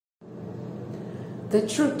The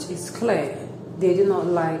truth is clear. They do not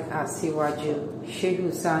like Asiwaju,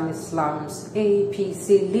 Shehu, Sani, Lâms,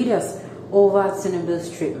 APC leaders over Tinubu's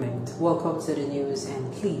treatment. Welcome to the news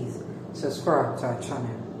and please subscribe to our channel.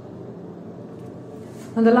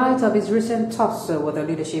 In the light of his recent tussle with the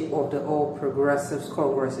leadership of the All Progressives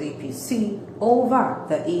Congress APC over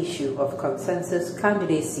the issue of consensus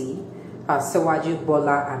candidacy, Asiwaju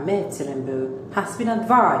Bola Ahmed Tinubu has been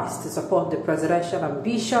advised to support the presidential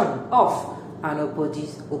ambition of an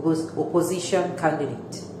opposition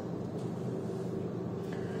candidate.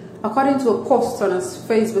 According to a post on his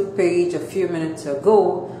Facebook page a few minutes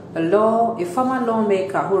ago, a former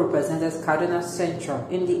lawmaker who represented Kaduna Central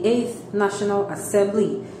in the 8th National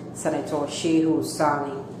Assembly, Senator Shehu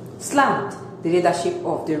Sani, slammed the leadership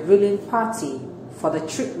of the ruling party for the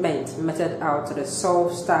treatment meted out to the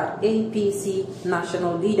self-styled APC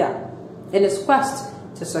national leader in his quest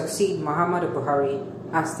to succeed Muhammadu Buhari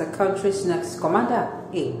as the country's next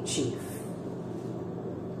commander-in-chief.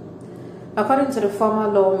 According to the former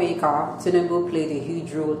lawmaker, Tinubu played a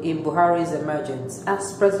huge role in Buhari's emergence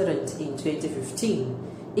as president in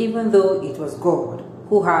 2015, even though it was God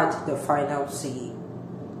who had the final say.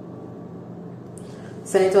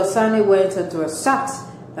 Senator Sani went on to assert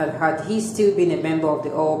that had he still been a member of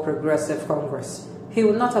the All Progressive Congress, he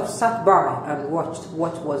would not have sat by and watched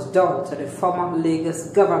what was done to the former Lagos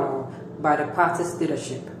governor by the party's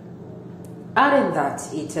leadership, adding that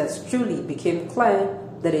it has truly become clear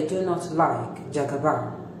that they do not like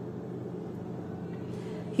Jagaban.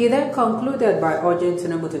 He then concluded by urging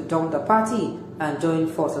Tinubu to dump the party and join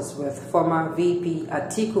forces with former VP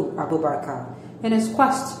Atiku Abubakar in his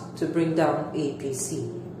quest to bring down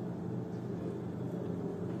APC.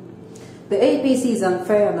 The APC is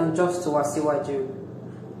unfair and unjust to Asiwaju.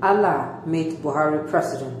 Allah made Buhari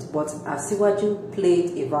president, but Asiwaju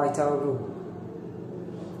played a vital role.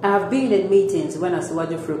 I have been in meetings when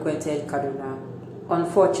Asiwaju frequented Kaduna.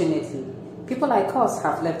 Unfortunately, people like us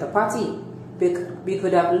have left the party. We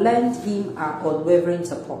could have lent him our unwavering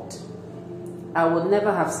support. I would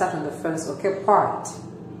never have sat on the fence or kept quiet.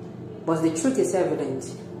 But the truth is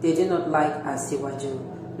evident. They do not like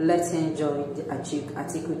Asiwaju. Let him join the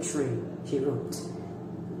Atiku tree, he wrote.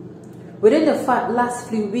 Within the last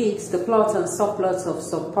few weeks, the plots and subplots of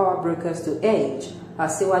some power brokers to edge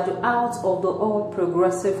Asiwaju out of the All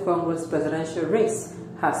Progressive Congress presidential race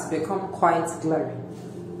has become quite glaring.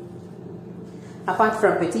 Apart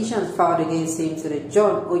from petitions filed against him to the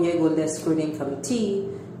John Oyegole Screening Committee,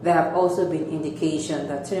 there have also been indications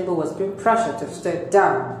that Tinubu was being pressured to step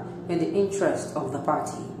down in the interest of the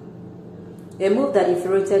party. A move that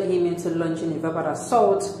infuriated him into launching a verbal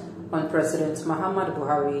assault on President Muhammadu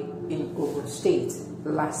Buhari in Ogun State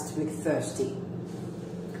last week Thursday.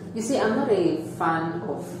 You see, I'm not a fan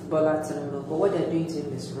of Bola Tinubu, but what they're doing to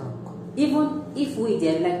him is wrong. Even if we,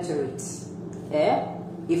 the electorate,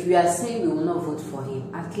 if we are saying we will not vote for him,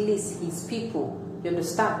 at least his people, you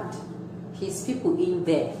understand? His people in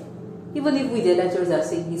there. Even if we, the electorate, are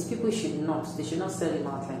saying his people they should not sell him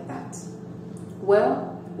out like that.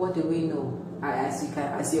 Well, what do we know?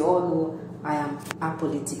 As you all know, I am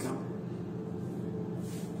apolitical.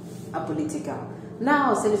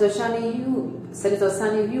 Now, Senator Sani, you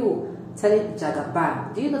telling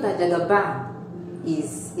Jagaban, do you know that Jagaban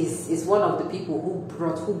is one of the people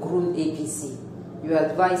who groomed APC? You are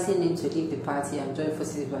advising him to leave the party and join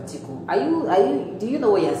forces with Atiku. Do you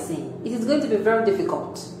know what you're saying? It is going to be very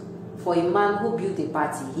difficult for a man who built a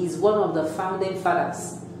party. He's one of the founding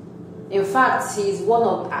fathers. In fact, he's one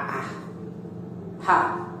of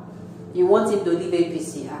you want him to leave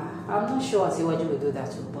APC? I'm not sure Asiwaju will do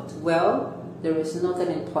that too, but well, there is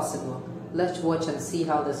nothing impossible. Let's watch and see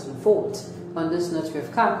how this unfolds. On this note,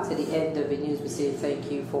 we've come to the end of the news. We say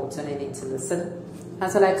thank you for tuning in to listen.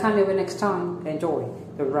 Until I come here next time, enjoy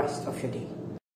the rest of your day.